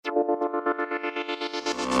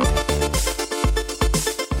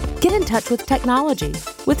Get in touch with technology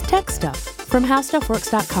with Tech Stuff from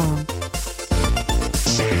HowStuffWorks.com.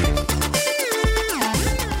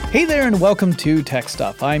 Hey there and welcome to Tech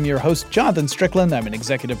Stuff. I'm your host, Jonathan Strickland. I'm an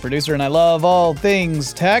executive producer and I love all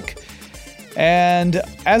things tech. And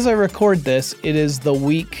as I record this, it is the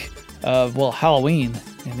week of, Halloween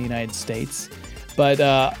in the United States. But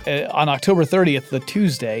on October 30th, the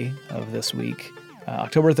Tuesday of this week,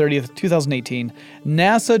 October 30th, 2018,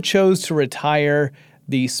 NASA chose to retire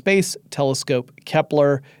the space telescope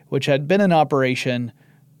Kepler, which had been in operation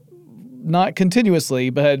not continuously,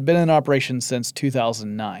 but had been in operation since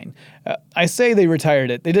 2009. I say they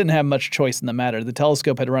retired it. They didn't have much choice in the matter. The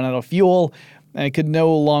telescope had run out of fuel, and it could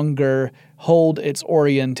no longer hold its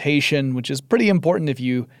orientation, which is pretty important if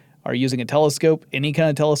you are using a telescope, any kind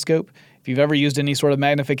of telescope. If you've ever used any sort of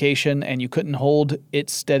magnification and you couldn't hold it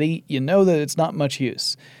steady, you know that it's not much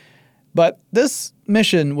use. But this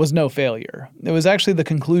mission was no failure. It was actually the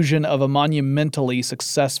conclusion of a monumentally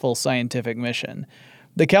successful scientific mission.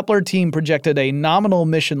 The Kepler team projected a nominal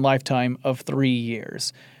mission lifetime of 3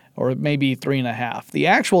 years, or maybe 3.5. The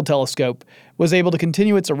actual telescope was able to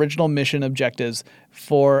continue its original mission objectives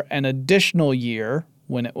for an additional year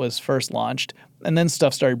when it was first launched, and then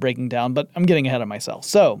stuff started breaking down, but I'm getting ahead of myself.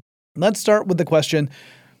 So let's start with the question,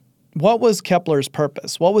 what was Kepler's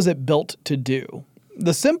purpose? What was it built to do?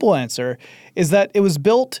 The simple answer is that it was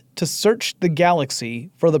built to search the galaxy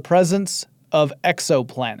for the presence of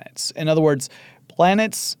exoplanets. In other words,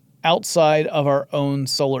 planets outside of our own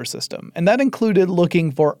solar system. And that included looking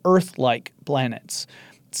for Earth-like planets.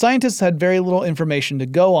 Scientists had very little information to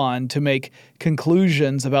go on to make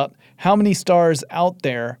conclusions about how many stars out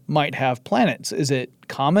there might have planets. Is it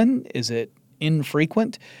common? Is it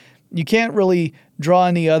infrequent? You can't really draw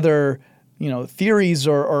any other theories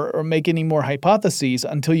or make any more hypotheses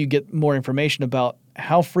until you get more information about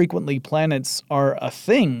how frequently planets are a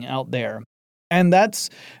thing out there. And that's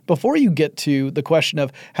before you get to the question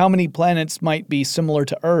of how many planets might be similar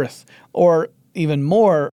to Earth, or even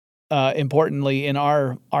more importantly in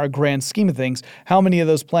our grand scheme of things, how many of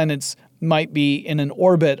those planets might be in an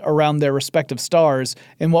orbit around their respective stars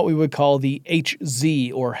in what we would call the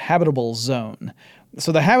HZ, or habitable zone.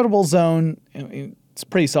 So the habitable zone, it's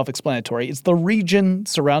pretty self-explanatory. It's the region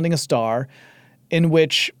surrounding a star in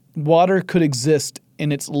which water could exist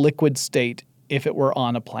in its liquid state if it were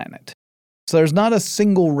on a planet. So there's not a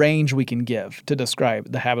single range we can give to describe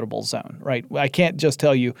the habitable zone, right? I can't just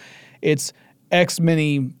tell you it's X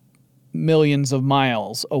many millions of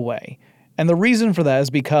miles away. And the reason for that is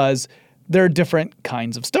because there are different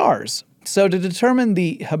kinds of stars. So to determine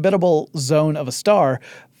the habitable zone of a star,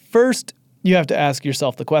 first you have to ask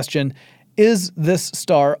yourself the question, is this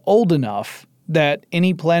star old enough that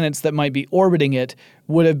any planets that might be orbiting it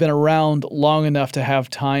would have been around long enough to have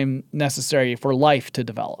time necessary for life to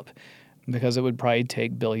develop? Because it would probably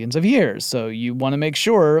take billions of years. So you want to make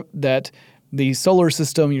sure that the solar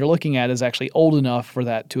system you're looking at is actually old enough for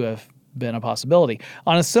that to have been a possibility.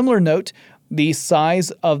 On a similar note, the size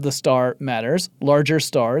of the star matters. Larger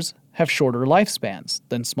stars have shorter lifespans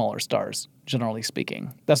than smaller stars, generally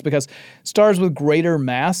speaking. That's because stars with greater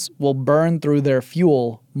mass will burn through their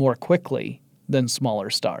fuel more quickly than smaller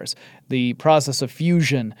stars. The process of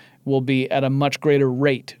fusion will be at a much greater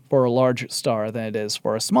rate for a large star than it is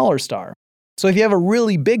for a smaller star. So if you have a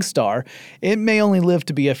really big star, it may only live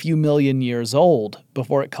to be a few million years old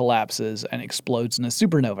before it collapses and explodes in a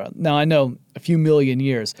supernova. Now, I know a few million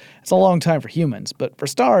years, it's a long time for humans, but for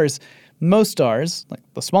stars, most stars, like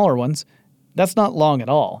the smaller ones, that's not long at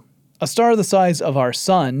all. A star the size of our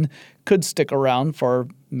sun could stick around for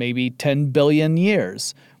maybe 10 billion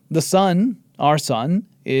years. The sun, our sun,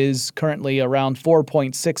 is currently around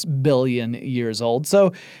 4.6 billion years old.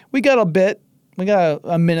 So we got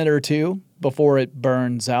a minute or two before it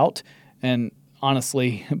burns out. And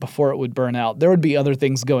honestly, before it would burn out, there would be other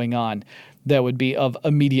things going on that would be of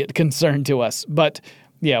immediate concern to us. But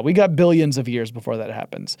yeah, we got billions of years before that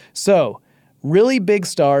happens. So really big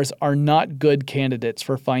stars are not good candidates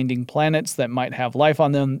for finding planets that might have life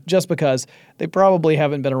on them just because they probably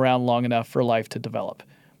haven't been around long enough for life to develop.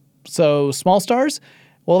 So small stars?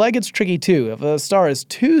 Well, that gets tricky too. If a star is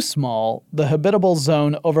too small, the habitable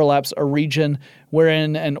zone overlaps a region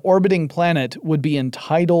wherein an orbiting planet would be in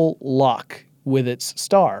tidal lock with its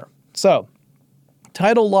star. So,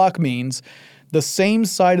 tidal lock means the same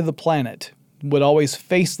side of the planet would always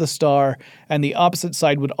face the star and the opposite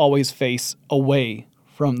side would always face away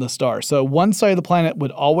from the star. So one side of the planet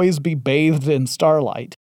would always be bathed in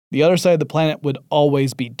starlight. The other side of the planet would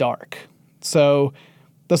always be dark. So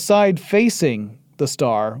the side facing the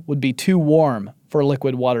star would be too warm for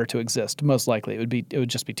liquid water to exist. Most likely, it would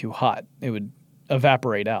just be too hot. It would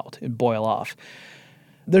evaporate out and boil off.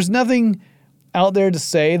 There's nothing out there to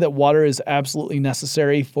say that water is absolutely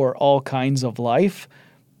necessary for all kinds of life.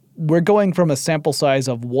 We're going from a sample size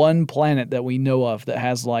of one planet that we know of that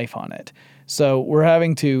has life on it. So we're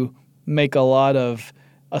having to make a lot of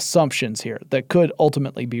assumptions here that could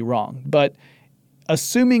ultimately be wrong. But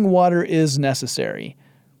assuming water is necessary,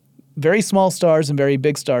 very small stars and very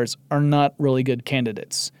big stars are not really good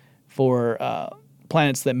candidates for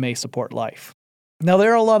planets that may support life. Now,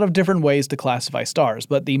 there are a lot of different ways to classify stars,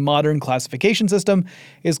 but the modern classification system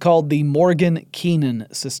is called the Morgan-Keenan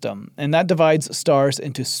system, and that divides stars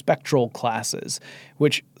into spectral classes,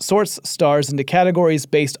 which sorts stars into categories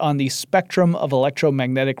based on the spectrum of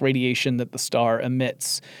electromagnetic radiation that the star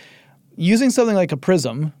emits. Using something like a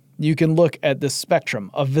prism, you can look at this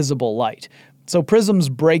spectrum of visible light. So prisms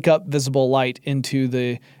break up visible light into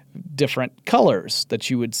the different colors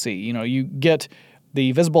that you would see. You get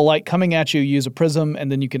the visible light coming at you, use a prism, and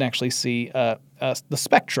then you can actually see the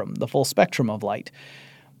spectrum, the full spectrum of light.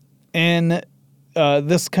 In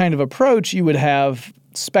this kind of approach, you would have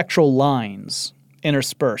spectral lines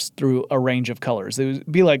interspersed through a range of colors. It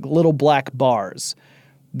would be like little black bars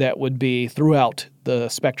that would be throughout the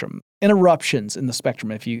spectrum, interruptions in the spectrum,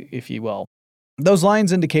 if you will. Those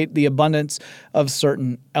lines indicate the abundance of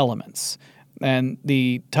certain elements, and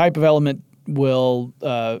the type of element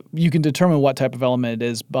you can determine what type of element it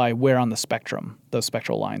is by where on the spectrum those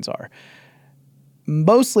spectral lines are.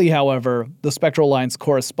 Mostly, however, the spectral lines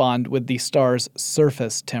correspond with the star's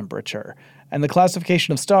surface temperature. And the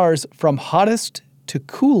classification of stars from hottest to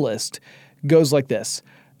coolest goes like this: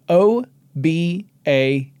 O, B,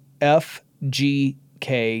 A, F, G,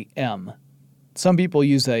 K, M. Some people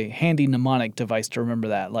use a handy mnemonic device to remember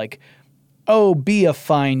that, like, oh, be a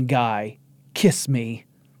fine guy, kiss me.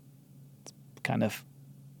 Kind of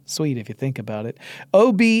sweet if you think about it.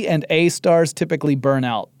 O, B, and A stars typically burn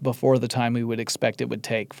out before the time we would expect it would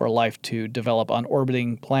take for life to develop on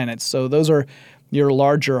orbiting planets. So those are your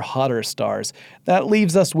larger, hotter stars. That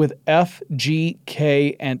leaves us with F, G,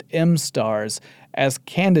 K, and M stars as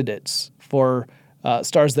candidates for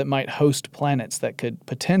stars that might host planets that could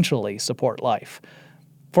potentially support life.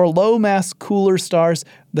 For low-mass, cooler stars,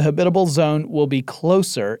 the habitable zone will be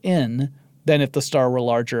closer in than if the star were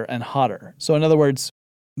larger and hotter. So in other words,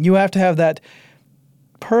 you have to have that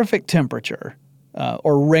perfect temperature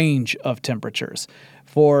or range of temperatures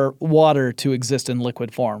for water to exist in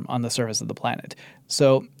liquid form on the surface of the planet.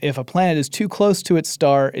 So if a planet is too close to its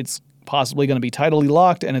star, it's possibly going to be tidally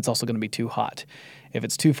locked, and it's also going to be too hot. If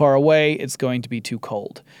it's too far away, it's going to be too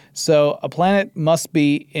cold. So a planet must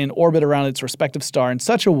be in orbit around its respective star in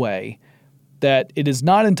such a way that it is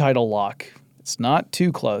not in tidal lock. It's not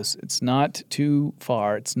too close, it's not too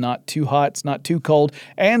far, it's not too hot, it's not too cold.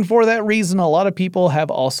 And for that reason, a lot of people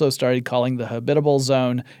have also started calling the habitable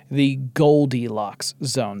zone the Goldilocks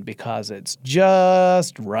zone because it's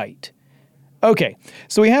just right. Okay,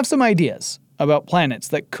 so we have some ideas about planets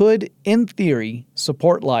that could, in theory,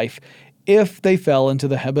 support life if they fell into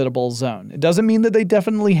the habitable zone. It doesn't mean that they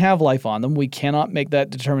definitely have life on them. We cannot make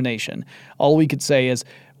that determination. All we could say is,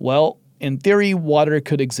 well, in theory, water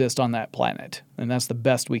could exist on that planet, and that's the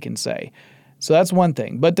best we can say. So that's one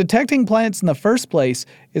thing. But detecting planets in the first place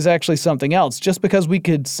is actually something else. Just because we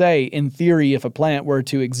could say, in theory, if a planet were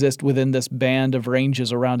to exist within this band of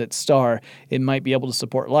ranges around its star, it might be able to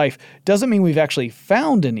support life, doesn't mean we've actually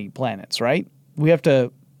found any planets, right? We have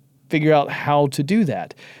to figure out how to do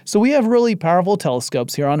that. So we have really powerful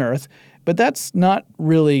telescopes here on Earth, but that's not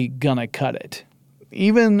really gonna cut it.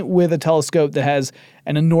 Even with a telescope that has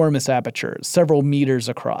an enormous aperture, several meters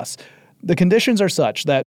across, the conditions are such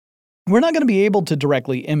that we're not going to be able to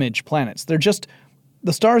directly image planets.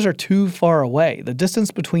 The stars are too far away. The distance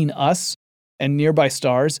between us and nearby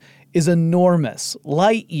stars is enormous,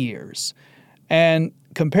 light years. And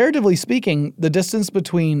comparatively speaking, the distance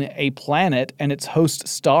between a planet and its host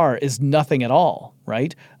star is nothing at all,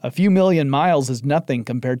 right? A few million miles is nothing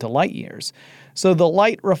compared to light years. So the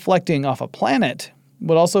light reflecting off a planet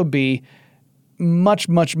would also be much,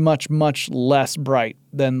 much, much, much less bright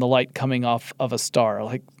than the light coming off of a star,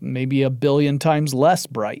 like maybe 1 billion times less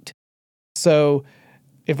bright. So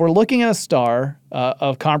if we're looking at a star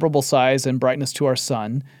of comparable size and brightness to our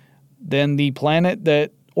sun, then the planet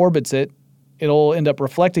that orbits it, it'll end up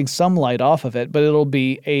reflecting some light off of it, but it'll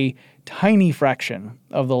be a tiny fraction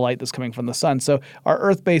of the light that's coming from the sun. So our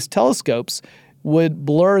Earth-based telescopes would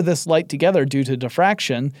blur this light together due to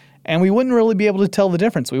diffraction, and we wouldn't really be able to tell the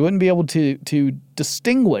difference. We wouldn't be able to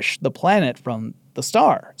distinguish the planet from the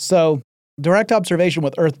star. So direct observation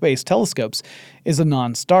with Earth-based telescopes is a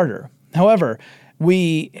non-starter. However,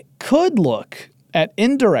 we could look at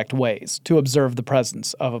indirect ways to observe the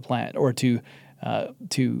presence of a planet or to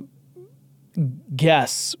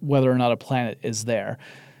guess whether or not a planet is there.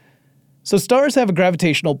 So stars have a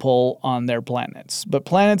gravitational pull on their planets, but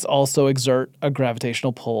planets also exert a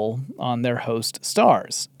gravitational pull on their host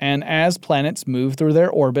stars. And as planets move through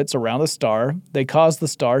their orbits around a star, they cause the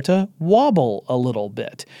star to wobble a little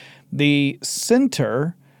bit. The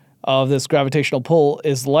center of this gravitational pull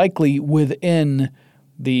is likely within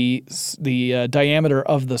the diameter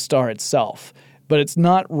of the star itself, but it's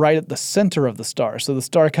not right at the center of the star, so the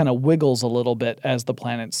star kind of wiggles a little bit as the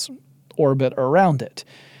planets orbit around it.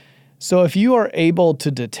 So if you are able to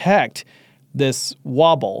detect this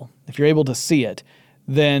wobble, if you're able to see it,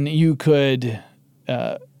 then you could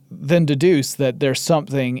then deduce that there's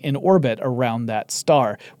something in orbit around that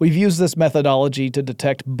star. We've used this methodology to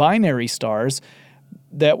detect binary stars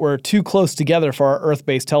that were too close together for our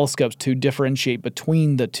Earth-based telescopes to differentiate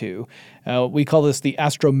between the two. We call this the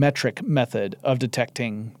astrometric method of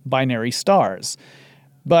detecting binary stars.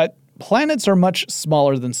 But planets are much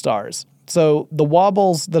smaller than stars. So the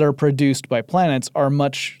wobbles that are produced by planets are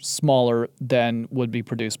much smaller than would be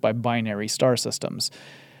produced by binary star systems.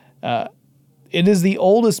 It is the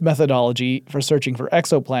oldest methodology for searching for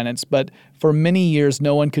exoplanets, but for many years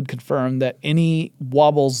no one could confirm that any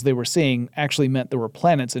wobbles they were seeing actually meant there were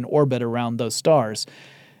planets in orbit around those stars.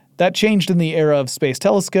 That changed in the era of space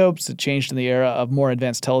telescopes. It changed in the era of more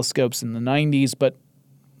advanced telescopes in the 90s, but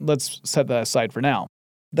let's set that aside for now.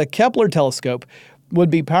 The Kepler telescope would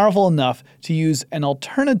be powerful enough to use an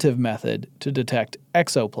alternative method to detect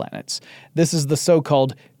exoplanets. This is the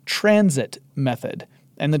so-called transit method.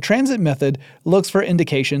 And the transit method looks for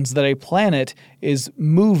indications that a planet is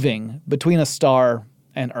moving between a star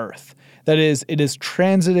and Earth. That is, it is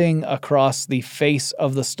transiting across the face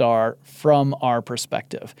of the star from our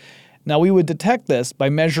perspective. Now, we would detect this by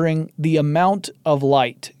measuring the amount of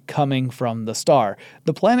light coming from the star.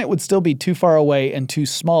 The planet would still be too far away and too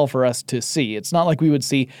small for us to see. It's not like we would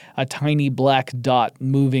see a tiny black dot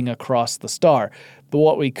moving across the star. But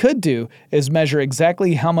what we could do is measure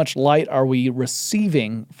exactly how much light are we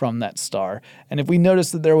receiving from that star. And if we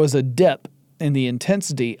notice that there was a dip in the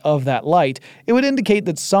intensity of that light, it would indicate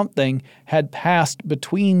that something had passed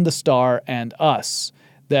between the star and us,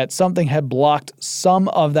 that something had blocked some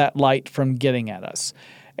of that light from getting at us.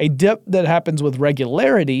 A dip that happens with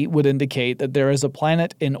regularity would indicate that there is a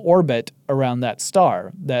planet in orbit around that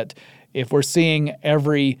star, that if we're seeing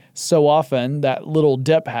every so often that little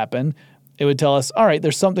dip happen, it would tell us, all right,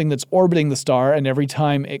 there's something that's orbiting the star, and every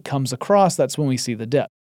time it comes across, that's when we see the dip.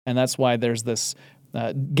 And that's why there's this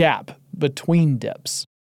gap between dips.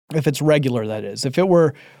 If it's regular, that is. If it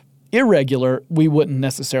were irregular, we wouldn't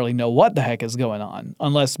necessarily know what the heck is going on,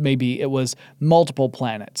 unless maybe it was multiple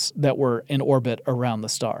planets that were in orbit around the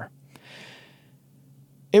star.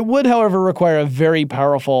 It would, however, require a very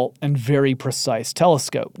powerful and very precise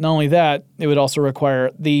telescope. Not only that, it would also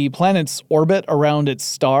require the planet's orbit around its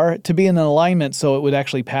star to be in an alignment so it would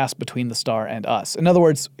actually pass between the star and us. In other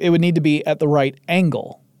words, it would need to be at the right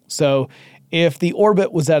angle. So if the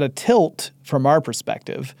orbit was at a tilt from our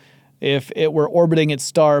perspective, if it were orbiting its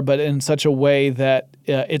star but in such a way that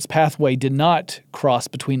its pathway did not cross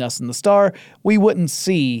between us and the star, we wouldn't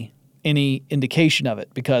see any indication of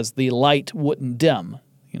it because the light wouldn't dim.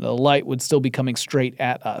 The light would still be coming straight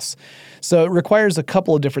at us. So it requires a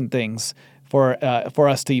couple of different things for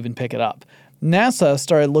us to even pick it up. NASA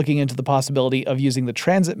started looking into the possibility of using the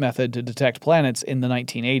transit method to detect planets in the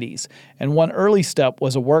 1980s, and one early step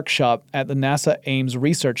was a workshop at the NASA Ames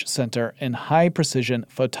Research Center in high-precision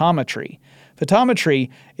photometry. Photometry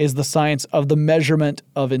is the science of the measurement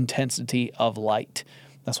of intensity of light.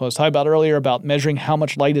 That's what I was talking about earlier about measuring how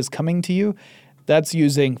much light is coming to you. That's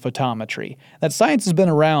using photometry. That science has been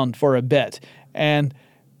around for a bit, and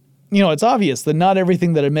it's obvious that not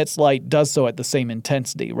everything that emits light does so at the same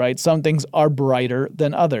intensity, right? Some things are brighter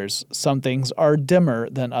than others. Some things are dimmer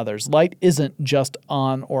than others. Light isn't just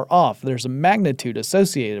on or off. There's a magnitude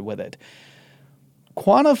associated with it.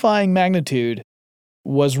 Quantifying magnitude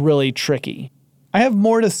was really tricky. I have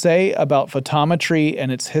more to say about photometry and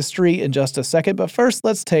its history in just a second, but first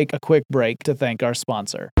let's take a quick break to thank our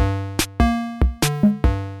sponsor.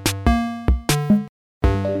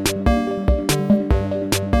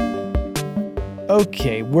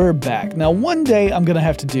 Okay, we're back. Now, one day I'm going to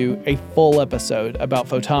have to do a full episode about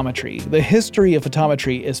photometry. The history of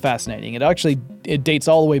photometry is fascinating. It dates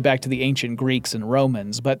all the way back to the ancient Greeks and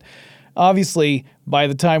Romans, but obviously by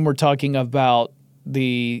the time we're talking about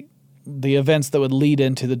the events that would lead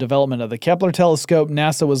into the development of the Kepler telescope,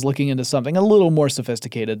 NASA was looking into something a little more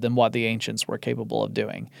sophisticated than what the ancients were capable of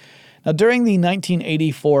doing. Now, during the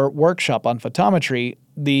 1984 workshop on photometry,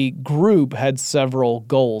 the group had several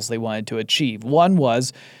goals they wanted to achieve. One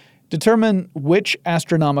was determine which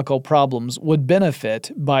astronomical problems would benefit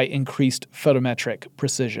by increased photometric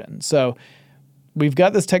precision. So we've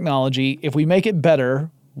got this technology. If we make it better,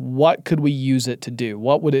 what could we use it to do?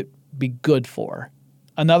 What would it be good for?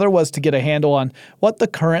 Another was to get a handle on what the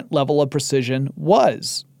current level of precision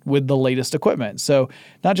was with the latest equipment. So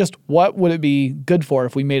not just what would it be good for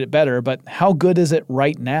if we made it better, but how good is it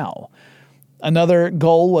right now? Another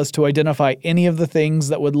goal was to identify any of the things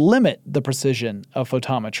that would limit the precision of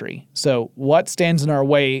photometry. So what stands in our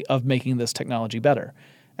way of making this technology better?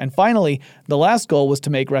 And finally, the last goal was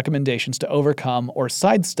to make recommendations to overcome or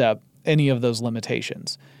sidestep any of those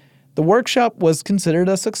limitations. The workshop was considered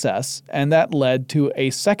a success, and that led to a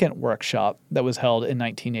second workshop that was held in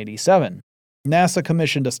 1987. NASA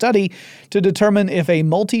commissioned a study to determine if a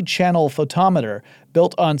multi-channel photometer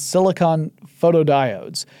built on silicon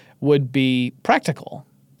photodiodes would be practical.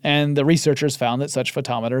 And the researchers found that such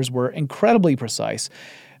photometers were incredibly precise,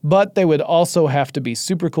 but they would also have to be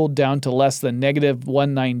supercooled down to less than negative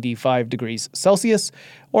 195 degrees Celsius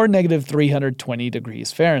or negative 320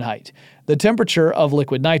 degrees Fahrenheit, the temperature of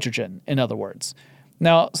liquid nitrogen, in other words.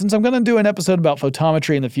 Now, since I'm going to do an episode about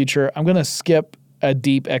photometry in the future, I'm going to skip a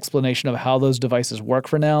deep explanation of how those devices work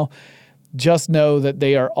for now. Just know that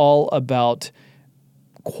they are all about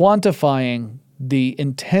quantifying the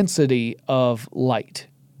intensity of light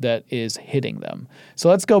that is hitting them. So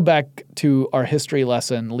let's go back to our history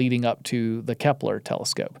lesson leading up to the Kepler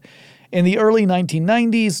telescope. In the early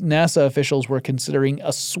 1990s, NASA officials were considering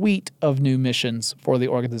a suite of new missions for the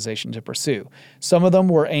organization to pursue. Some of them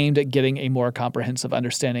were aimed at getting a more comprehensive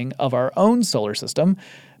understanding of our own solar system,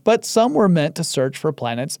 but some were meant to search for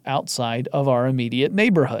planets outside of our immediate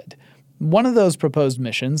neighborhood. One of those proposed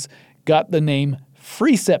missions got the name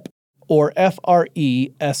FRESIP, or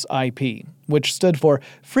FRESIP, which stood for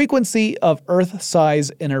Frequency of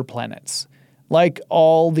Earth-Size Inner Planets. Like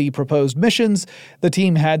all the proposed missions, the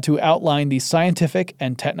team had to outline the scientific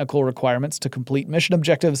and technical requirements to complete mission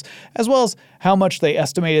objectives, as well as how much they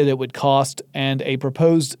estimated it would cost and a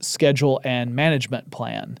proposed schedule and management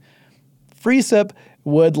plan. FRESIP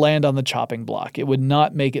would land on the chopping block. It would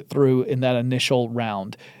not make it through in that initial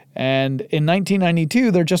round. And in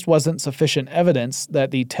 1992, there just wasn't sufficient evidence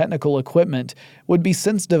that the technical equipment would be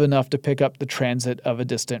sensitive enough to pick up the transit of a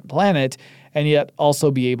distant planet and yet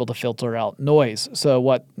also be able to filter out noise. So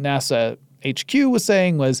what NASA HQ was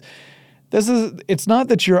saying was, it's not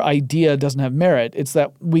that your idea doesn't have merit, it's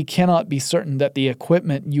that we cannot be certain that the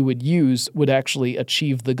equipment you would use would actually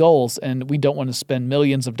achieve the goals, and we don't want to spend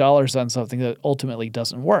millions of dollars on something that ultimately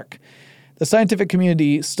doesn't work. The scientific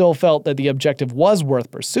community still felt that the objective was worth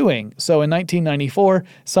pursuing, so in 1994,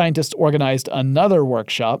 scientists organized another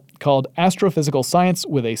workshop called Astrophysical Science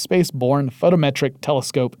with a Space-Borne Photometric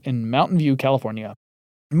Telescope in Mountain View, California.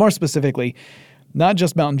 More specifically, not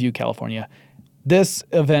just Mountain View, California. This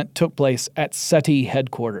event took place at SETI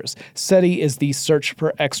headquarters. SETI is the Search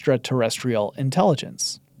for Extraterrestrial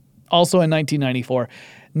Intelligence. Also in 1994,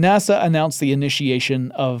 NASA announced the initiation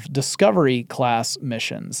of Discovery-class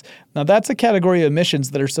missions. Now, that's a category of missions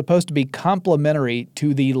that are supposed to be complementary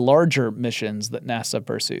to the larger missions that NASA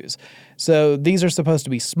pursues. So these are supposed to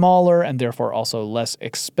be smaller and therefore also less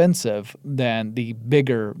expensive than the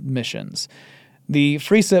bigger missions. The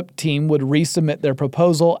FRESIP team would resubmit their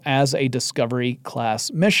proposal as a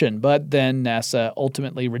Discovery-class mission, but then NASA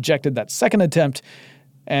ultimately rejected that second attempt.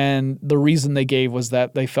 And the reason they gave was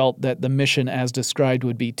that they felt that the mission as described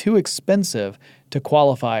would be too expensive to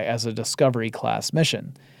qualify as a Discovery-class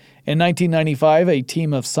mission. In 1995, a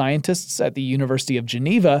team of scientists at the University of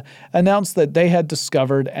Geneva announced that they had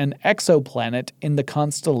discovered an exoplanet in the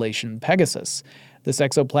constellation Pegasus. This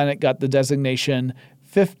exoplanet got the designation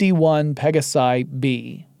 51 Pegasi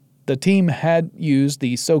b. The team had used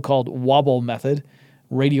the so-called wobble method,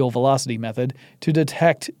 radial velocity method, to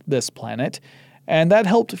detect this planet, and that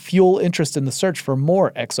helped fuel interest in the search for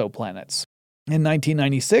more exoplanets. In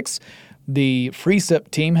 1996, the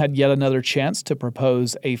FRESIP team had yet another chance to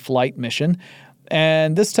propose a flight mission,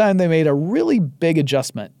 and this time they made a really big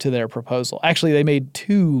adjustment to their proposal. Actually, they made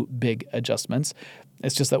two big adjustments.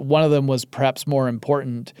 It's just that one of them was perhaps more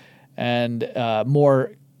important and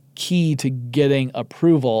more key to getting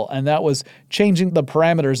approval, and that was changing the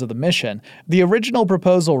parameters of the mission. The original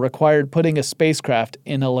proposal required putting a spacecraft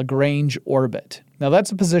in a Lagrange orbit. Now,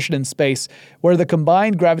 that's a position in space where the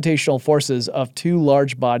combined gravitational forces of two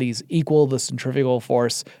large bodies equal the centrifugal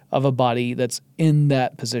force of a body that's in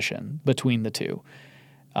that position between the two,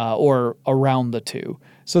 or around the two.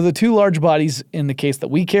 So the two large bodies in the case that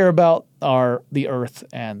we care about are the Earth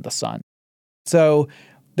and the Sun. So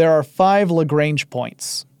there are 5 Lagrange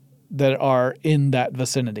points that are in that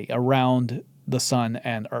vicinity around the Sun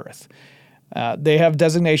and Earth. They have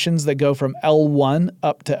designations that go from L1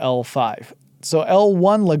 up to L5. So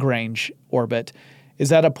L1 Lagrange orbit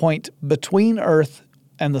is at a point between Earth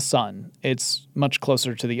and the Sun. It's much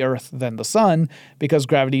closer to the Earth than the Sun because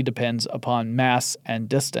gravity depends upon mass and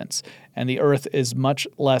distance. And the Earth is much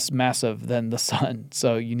less massive than the Sun.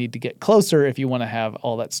 So you need to get closer if you want to have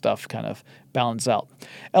all that stuff kind of balance out.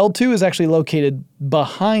 L2 is actually located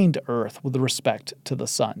behind Earth with respect to the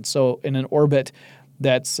Sun. So in an orbit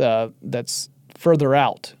that's further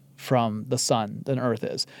out from the Sun than Earth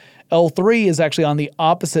is. L3 is actually on the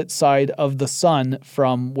opposite side of the Sun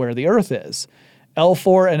from where the Earth is.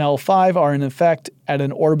 L4 and L5 are in effect at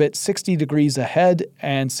an orbit 60 degrees ahead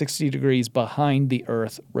and 60 degrees behind the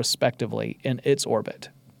Earth, respectively, in its orbit.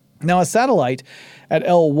 Now, a satellite at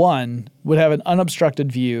L1 would have an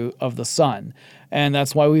unobstructed view of the Sun, and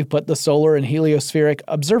that's why we've put the Solar and Heliospheric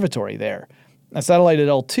Observatory there. A satellite at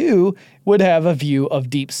L2 would have a view of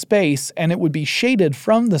deep space, and it would be shaded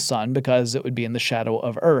from the Sun because it would be in the shadow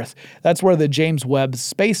of Earth. That's where the James Webb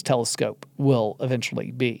Space Telescope will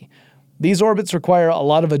eventually be. These orbits require a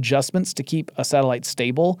lot of adjustments to keep a satellite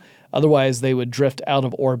stable, otherwise they would drift out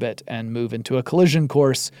of orbit and move into a collision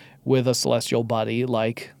course with a celestial body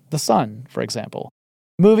like the Sun, for example.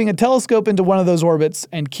 Moving a telescope into one of those orbits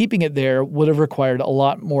and keeping it there would have required a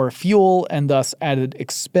lot more fuel and thus added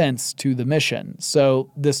expense to the mission.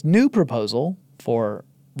 So this new proposal for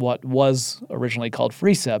what was originally called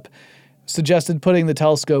FREESIP suggested putting the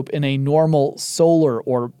telescope in a normal solar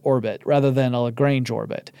orbit rather than a Lagrange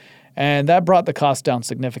orbit. And that brought the cost down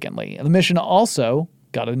significantly. And the mission also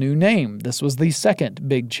got a new name. This was the second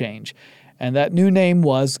big change. And that new name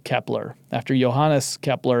was Kepler, after Johannes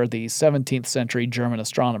Kepler, the 17th century German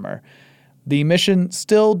astronomer. The mission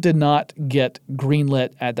still did not get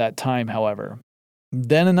greenlit at that time, however.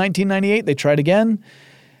 Then in 1998, they tried again,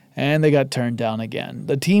 and they got turned down again.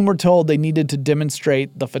 The team were told they needed to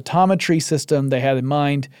demonstrate the photometry system they had in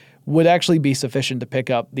mind would actually be sufficient to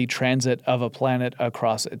pick up the transit of a planet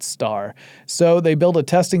across its star. So they built a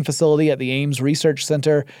testing facility at the Ames Research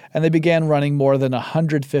Center, and they began running more than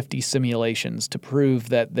 150 simulations to prove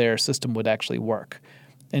that their system would actually work.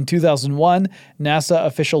 In 2001, NASA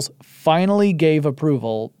officials finally gave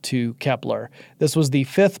approval to Kepler. This was the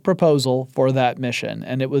 5th proposal for that mission,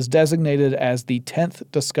 and it was designated as the 10th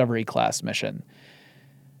Discovery Class mission.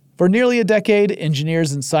 For nearly a decade,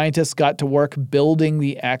 engineers and scientists got to work building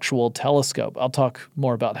the actual telescope. I'll talk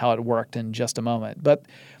more about how it worked in just a moment. But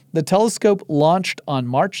the telescope launched on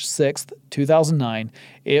March 6, 2009.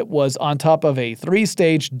 It was on top of a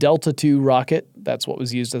 3-stage Delta II rocket. That's what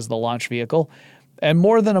was used as the launch vehicle. And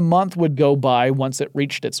more than a month would go by once it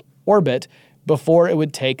reached its orbit before it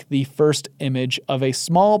would take the first image of a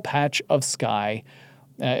small patch of sky.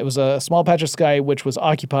 It was a small patch of sky which was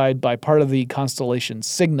occupied by part of the constellation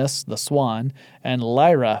Cygnus, the Swan, and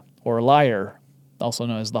Lyra, or Lyre, also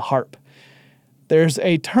known as the Harp. There's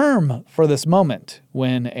a term for this moment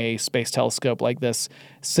when a space telescope like this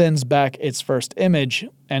sends back its first image,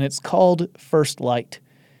 and it's called first light,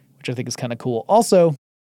 which I think is kind of cool. Also,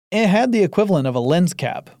 it had the equivalent of a lens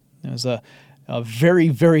cap. It was a very,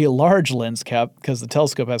 very large lens cap because the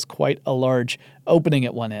telescope has quite a large opening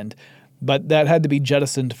at one end. But that had to be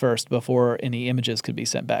jettisoned first before any images could be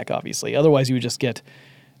sent back, obviously. Otherwise, you would just get...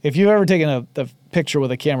 If you've ever taken a picture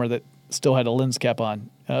with a camera that still had a lens cap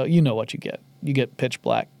on, you know what you get. You get pitch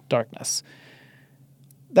black darkness.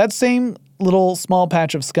 That same little small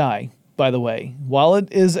patch of sky, by the way, while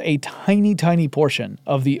it is a tiny, tiny portion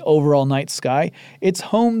of the overall night sky, it's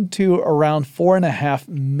home to around 4.5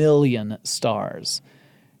 million stars.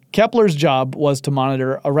 Kepler's job was to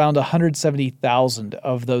monitor around 170,000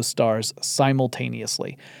 of those stars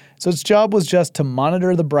simultaneously. So its job was just to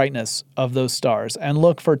monitor the brightness of those stars and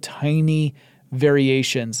look for tiny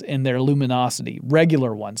variations in their luminosity,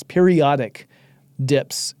 regular ones, periodic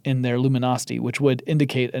dips in their luminosity, which would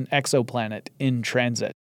indicate an exoplanet in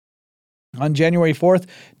transit. On January 4th,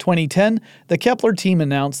 2010, the Kepler team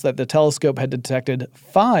announced that the telescope had detected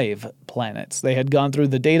 5 planets. They had gone through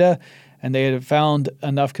the data, and they had found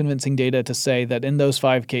enough convincing data to say that in those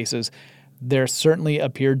 5 cases, there certainly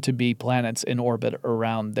appeared to be planets in orbit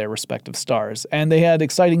around their respective stars. And they had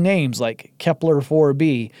exciting names like Kepler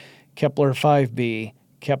 4b, Kepler 5b,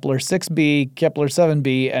 Kepler 6b, Kepler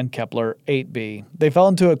 7b, and Kepler 8b. They fell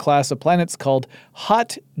into a class of planets called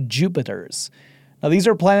hot Jupiters. Now, these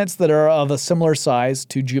are planets that are of a similar size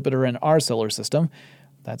to Jupiter in our solar system,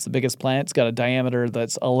 That's the biggest planet. It's got a diameter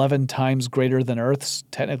that's 11 times greater than Earth's.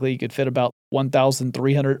 Technically, you could fit about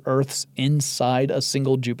 1,300 Earths inside a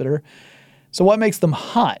single Jupiter. So what makes them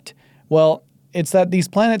hot? Well, it's that these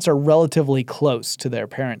planets are relatively close to their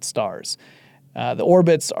parent stars. The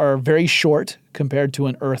orbits are very short compared to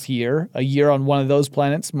an Earth year. A year on one of those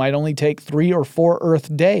planets might only take 3 or 4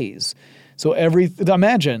 Earth days. So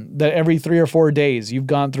imagine that every 3 or 4 days you've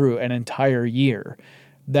gone through an entire year.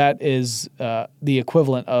 That is the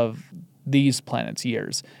equivalent of these planets'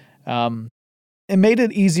 years. It made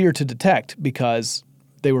it easier to detect because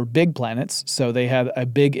they were big planets, so they had a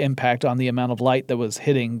big impact on the amount of light that was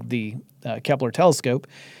hitting the Kepler telescope.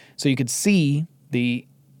 So you could see the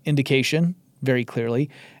indication very clearly.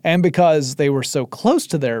 And because they were so close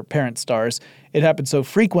to their parent stars, it happened so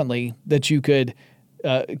frequently that you could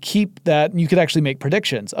keep that, you could actually make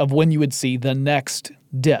predictions of when you would see the next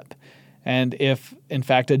dip. And if, in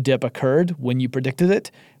fact, a dip occurred when you predicted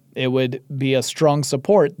it, it would be a strong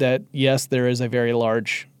support that, yes, there is a very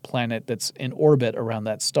large planet that's in orbit around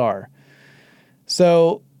that star.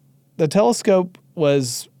 So the telescope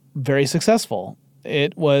was very successful.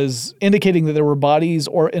 It was indicating that there were bodies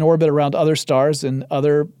in orbit around other stars and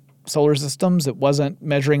other solar systems. It wasn't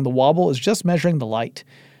measuring the wobble, it was just measuring the light.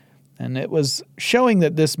 And it was showing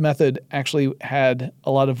that this method actually had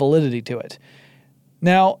a lot of validity to it.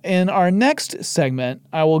 Now, in our next segment,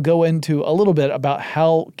 I will go into a little bit about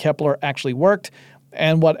how Kepler actually worked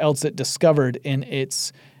and what else it discovered in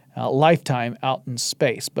its lifetime out in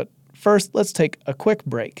space. But first, let's take a quick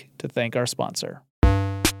break to thank our sponsor.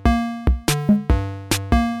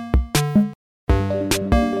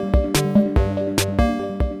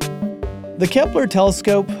 The Kepler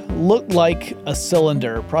telescope looked like a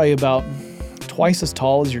cylinder, probably about twice as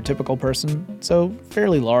tall as your typical person, so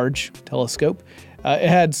fairly large telescope. It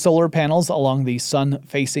had solar panels along the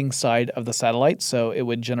sun-facing side of the satellite, so it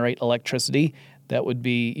would generate electricity that would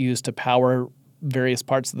be used to power various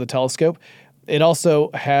parts of the telescope. It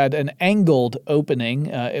also had an angled opening.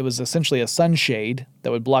 It was essentially a sunshade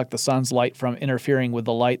that would block the sun's light from interfering with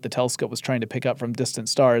the light the telescope was trying to pick up from distant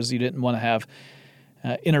stars. You didn't want to have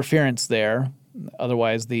interference there.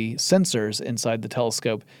 Otherwise, the sensors inside the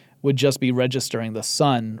telescope would just be registering the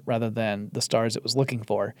sun rather than the stars it was looking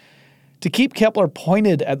for. To keep Kepler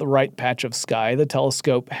pointed at the right patch of sky, the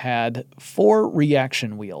telescope had 4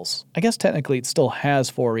 reaction wheels. I guess technically it still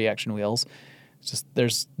has 4 reaction wheels. It's just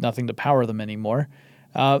there's nothing to power them anymore.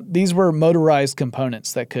 These were motorized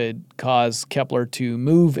components that could cause Kepler to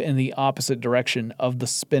move in the opposite direction of the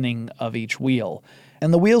spinning of each wheel.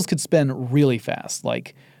 And the wheels could spin really fast,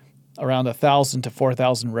 like around 1,000 to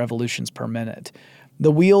 4,000 revolutions per minute.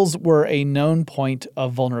 The wheels were a known point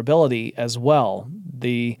of vulnerability as well.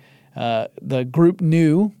 The group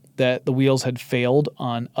knew that the wheels had failed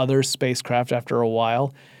on other spacecraft after a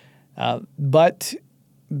while, but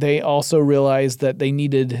they also realized that they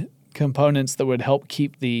needed components that would help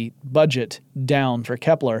keep the budget down for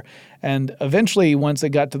Kepler. And eventually, once it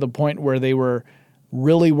got to the point where they were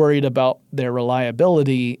really worried about their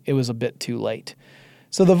reliability, it was a bit too late.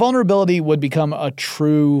 So the vulnerability would become a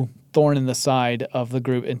true thorn in the side of the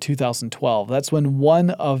group in 2012. That's when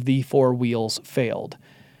one of the 4 wheels failed.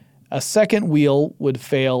 A second wheel would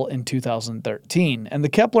fail in 2013, and the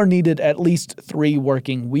Kepler needed at least 3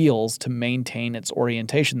 working wheels to maintain its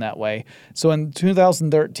orientation that way. So in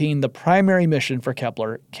 2013, the primary mission for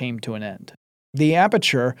Kepler came to an end. The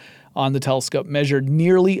aperture on the telescope measured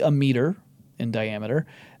nearly a meter in diameter.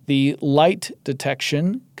 The light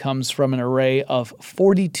detection comes from an array of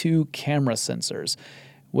 42 camera sensors,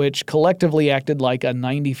 which collectively acted like a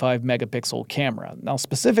 95 megapixel camera. Now,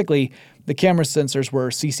 specifically, the camera sensors were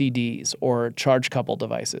CCDs, or charge coupled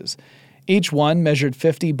devices. Each one measured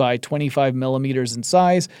 50 by 25 millimeters in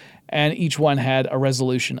size, and each one had a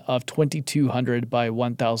resolution of 2200 by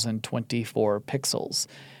 1024 pixels.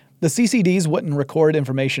 The CCDs wouldn't record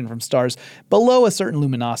information from stars below a certain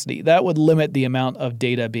luminosity. That would limit the amount of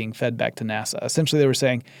data being fed back to NASA. Essentially, they were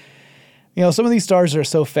saying, some of these stars are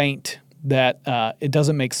so faint that it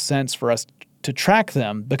doesn't make sense for us to track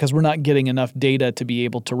them because we're not getting enough data to be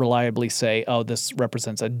able to reliably say, oh, this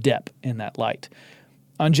represents a dip in that light.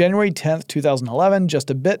 On January 10th, 2011,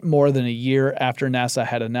 just a bit more than a year after NASA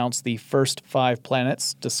had announced the first 5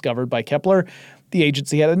 planets discovered by Kepler, the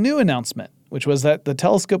agency had a new announcement, which was that the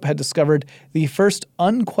telescope had discovered the first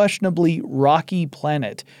unquestionably rocky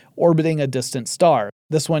planet orbiting a distant star.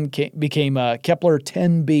 This one became Kepler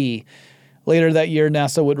 10b. Later that year,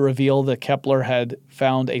 NASA would reveal that Kepler had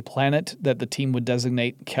found a planet that the team would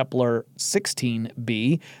designate Kepler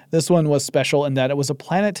 16b. This one was special in that it was a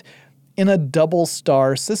planet in a double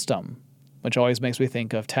star system. which always makes me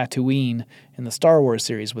think of Tatooine in the Star Wars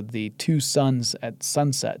series with the two suns at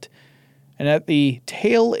sunset. And at the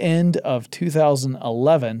tail end of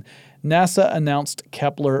 2011, NASA announced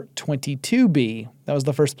Kepler 22b. That was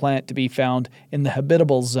the first planet to be found in the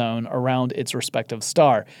habitable zone around its respective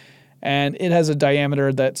star. And it has a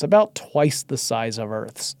diameter that's about twice the size of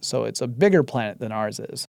Earth's, so it's a bigger planet than ours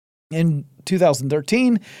is. In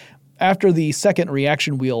 2013, after the second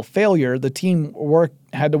reaction wheel failure, the team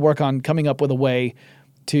had to work on coming up with a way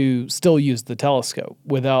to still use the telescope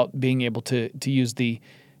without being able to use the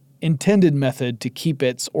intended method to keep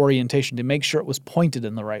its orientation, to make sure it was pointed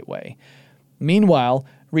in the right way. Meanwhile,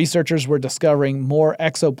 researchers were discovering more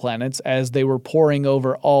exoplanets as they were poring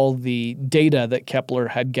over all the data that Kepler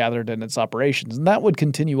had gathered in its operations. And that would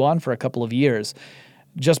continue on for a couple of years.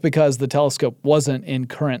 Just because the telescope wasn't in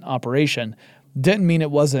current operation didn't mean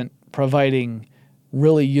it wasn't providing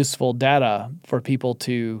really useful data for people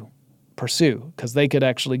to pursue, because they could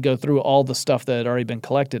actually go through all the stuff that had already been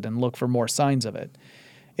collected and look for more signs of it.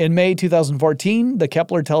 In May 2014, the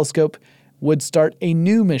Kepler telescope would start a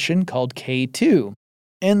new mission called K2.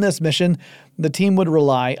 In this mission, the team would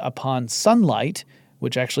rely upon sunlight,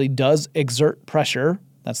 which actually does exert pressure.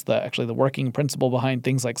 That's actually the working principle behind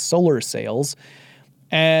things like solar sails.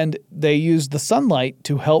 And they used the sunlight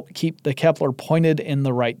to help keep the Kepler pointed in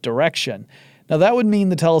the right direction. Now, that would mean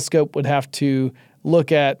the telescope would have to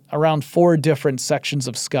look at around 4 different sections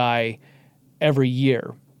of sky every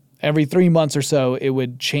year. Every 3 months or so, it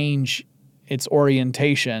would change its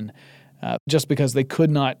orientation just because they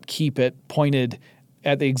could not keep it pointed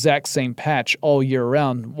at the exact same patch all year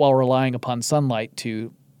round while relying upon sunlight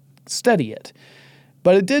to steady it.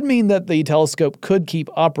 But it did mean that the telescope could keep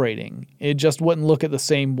operating. It just wouldn't look at the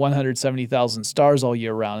same 170,000 stars all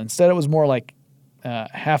year round. Instead, it was more like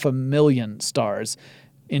 500,000 stars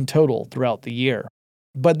in total throughout the year.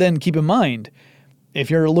 But then keep in mind,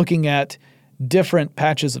 if you're looking at different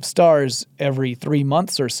patches of stars every 3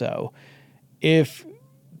 months or so, if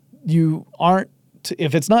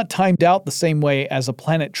it's not timed out the same way as a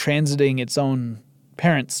planet transiting its own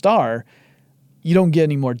parent star, you don't get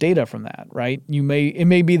any more data from that, right? It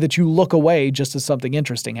may be that you look away just as something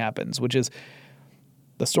interesting happens, which is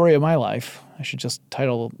the story of my life. I should just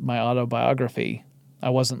title my autobiography, I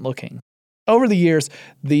Wasn't Looking. Over the years,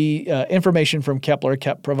 the information from Kepler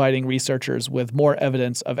kept providing researchers with more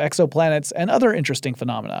evidence of exoplanets and other interesting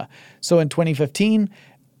phenomena. So in 2015,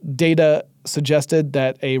 data suggested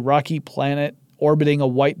that a rocky planet orbiting a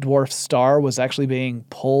white dwarf star was actually being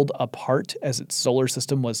pulled apart as its solar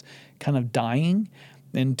system was kind of dying.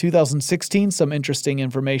 In 2016, some interesting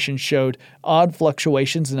information showed odd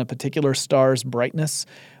fluctuations in a particular star's brightness,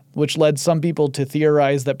 which led some people to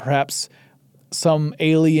theorize that perhaps some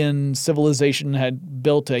alien civilization had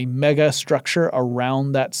built a mega structure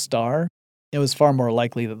around that star. It was far more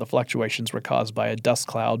likely that the fluctuations were caused by a dust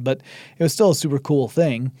cloud, but it was still a super cool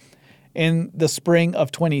thing. In the spring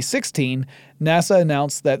of 2016, NASA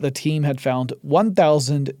announced that the team had found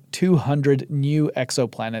 1,200 new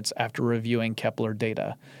exoplanets after reviewing Kepler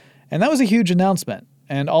data. And that was a huge announcement.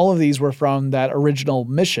 And all of these were from that original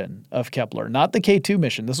mission of Kepler, not the K2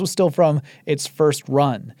 mission. This was still from its first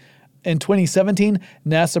run. In 2017,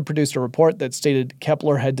 NASA produced a report that stated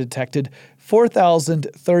Kepler had detected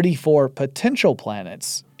 4,034 potential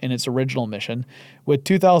planets in its original mission, with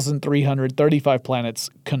 2,335 planets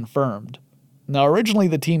confirmed. Now, originally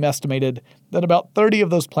the team estimated that about 30 of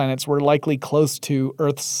those planets were likely close to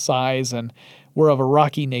Earth's size and were of a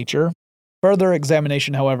rocky nature. Further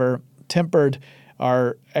examination, however, tempered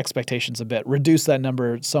our expectations a bit, reduced that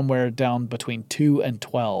number somewhere down between 2 and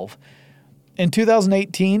 12. In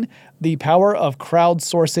 2018, the power of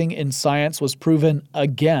crowdsourcing in science was proven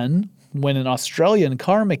again when an Australian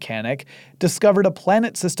car mechanic discovered a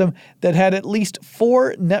planet system that had at least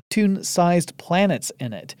 4 Neptune-sized planets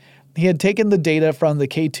in it. He had taken the data from the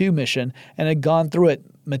K2 mission and had gone through it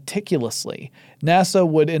meticulously. NASA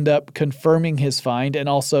would end up confirming his find, and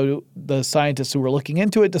also the scientists who were looking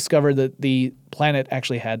into it discovered that the planet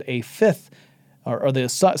actually had a fifth, or the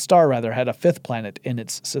star rather, had a 5th planet in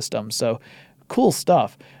its system. So cool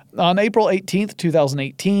stuff. On April 18th,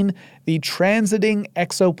 2018, the Transiting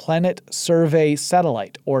Exoplanet Survey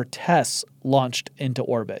Satellite, or TESS, launched into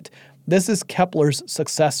orbit. This is Kepler's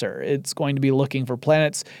successor. It's going to be looking for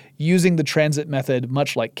planets using the transit method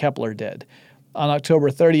much like Kepler did. On October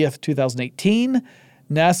 30th, 2018,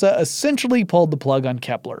 NASA essentially pulled the plug on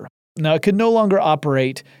Kepler. Now, it could no longer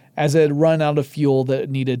operate as it had run out of fuel that it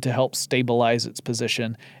needed to help stabilize its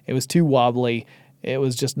position. It was too wobbly. It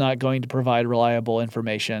was just not going to provide reliable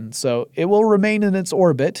information. So it will remain in its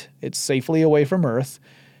orbit. It's safely away from Earth.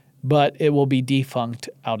 but it will be defunct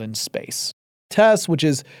out in space. TESS, which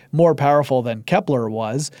is more powerful than Kepler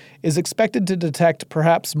was, is expected to detect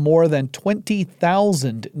perhaps more than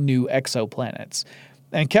 20,000 new exoplanets.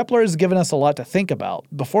 And Kepler has given us a lot to think about.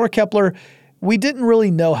 Before Kepler, we didn't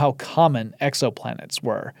really know how common exoplanets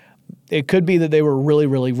were. It could be that they were really,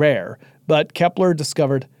 really rare, but Kepler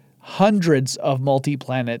discovered hundreds of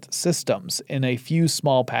multi-planet systems in a few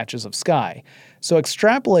small patches of sky. So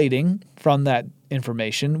extrapolating from that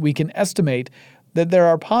information, we can estimate that there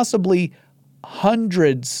are possibly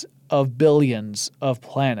hundreds of billions of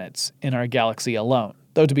planets in our galaxy alone.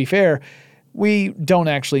 Though to be fair, we don't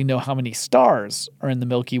actually know how many stars are in the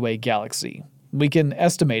Milky Way galaxy. We can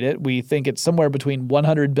estimate it. We think it's somewhere between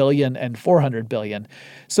 100 billion and 400 billion.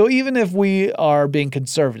 So even if we are being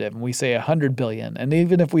conservative and we say 100 billion, and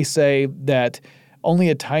even if we say that only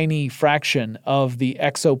a tiny fraction of the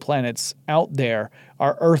exoplanets out there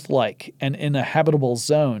are Earth-like and in a habitable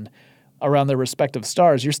zone around their respective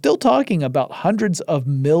stars, you're still talking about hundreds of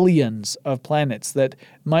millions of planets that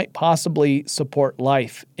might possibly support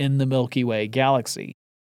life in the Milky Way galaxy.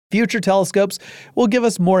 Future telescopes will give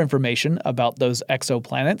us more information about those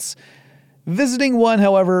exoplanets. Visiting one,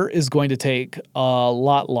 however, is going to take a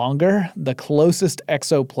lot longer. The closest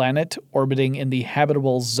exoplanet orbiting in the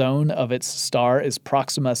habitable zone of its star is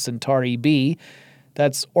Proxima Centauri b.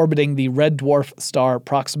 That's orbiting the red dwarf star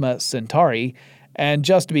Proxima Centauri. And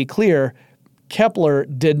just to be clear, Kepler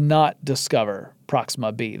did not discover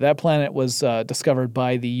Proxima b. That planet was discovered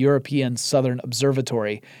by the European Southern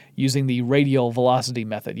Observatory using the radial velocity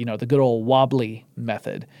method, the good old wobbly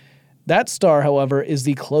method. That star, however, is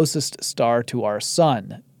the closest star to our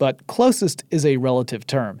sun, but closest is a relative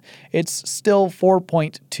term. It's still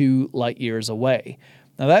 4.2 light years away.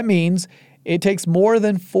 Now that means it takes more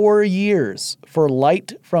than 4 years for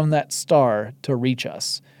light from that star to reach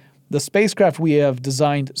us. The spacecraft we have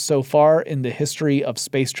designed so far in the history of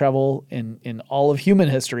space travel in all of human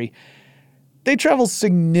history, they travel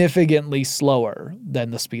significantly slower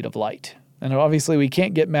than the speed of light. And obviously we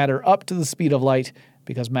can't get matter up to the speed of light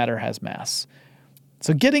because matter has mass.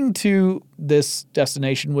 So getting to this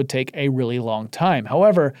destination would take a really long time.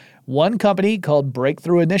 However, one company called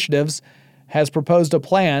Breakthrough Initiatives has proposed a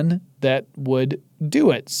plan that would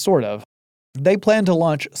do it, sort of. They plan to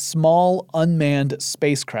launch small unmanned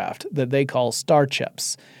spacecraft that they call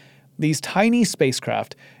starships. These tiny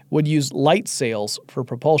spacecraft would use light sails for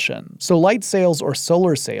propulsion. So light sails or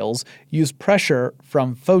solar sails use pressure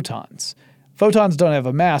from photons. Photons don't have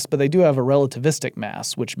a mass, but they do have a relativistic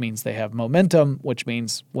mass, which means they have momentum, which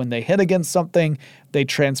means when they hit against something, they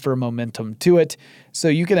transfer momentum to it. So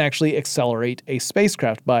you can actually accelerate a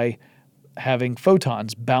spacecraft by having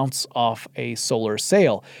photons bounce off a solar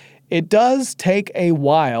sail. It does take a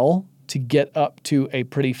while to get up to a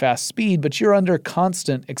pretty fast speed, but you're under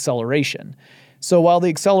constant acceleration. So while the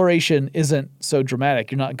acceleration isn't so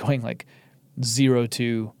dramatic, you're not going like 0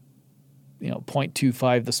 to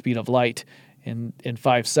 0.25 the speed of light in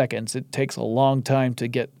 5 seconds. It takes a long time to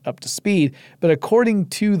get up to speed. But according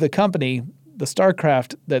to the company, the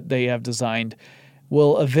starcraft that they have designed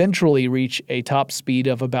will eventually reach a top speed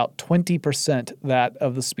of about 20% that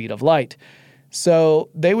of the speed of light. So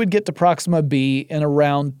they would get to Proxima b in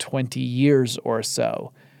around 20 years or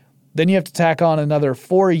so. Then you have to tack on another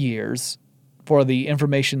 4 years for the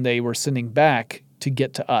information they were sending back to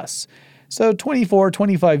get to us. So 24,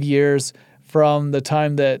 25 years from the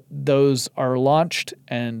time that those are launched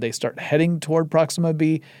and they start heading toward Proxima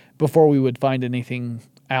b before we would find anything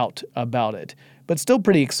out about it. But still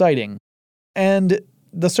pretty exciting. And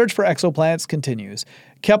the search for exoplanets continues.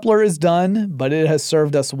 Kepler is done, but it has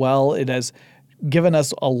served us well. It has given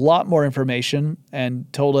us a lot more information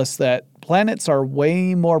and told us that planets are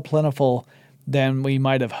way more plentiful than we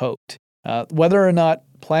might have hoped. Whether or not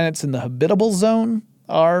planets in the habitable zone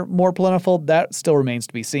are more plentiful, that still remains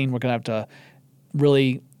to be seen. We're going to have to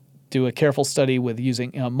really do a careful study with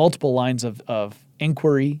using multiple lines of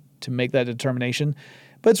inquiry to make that determination.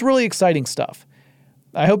 But it's really exciting stuff.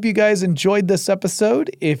 I hope you guys enjoyed this episode.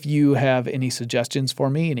 If you have any suggestions for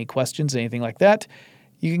me, any questions, anything like that,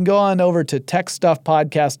 you can go on over to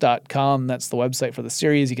techstuffpodcast.com. That's the website for the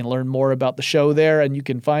series. You can learn more about the show there, and you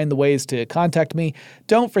can find the ways to contact me.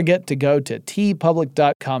 Don't forget to go to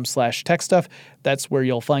tpublic.com/techstuff. That's where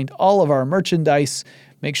you'll find all of our merchandise.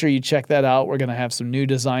 Make sure you check that out. We're going to have some new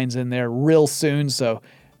designs in there real soon, so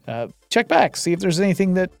check back. See if there's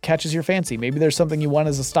anything that catches your fancy. Maybe there's something you want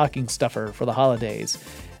as a stocking stuffer for the holidays.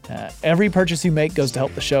 Every purchase you make goes to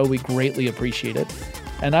help the show. We greatly appreciate it.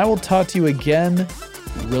 And I will talk to you again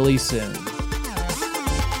really soon.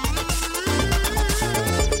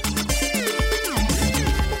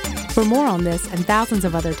 For more on this and thousands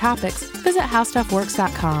of other topics, visit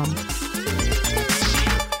howstuffworks.com.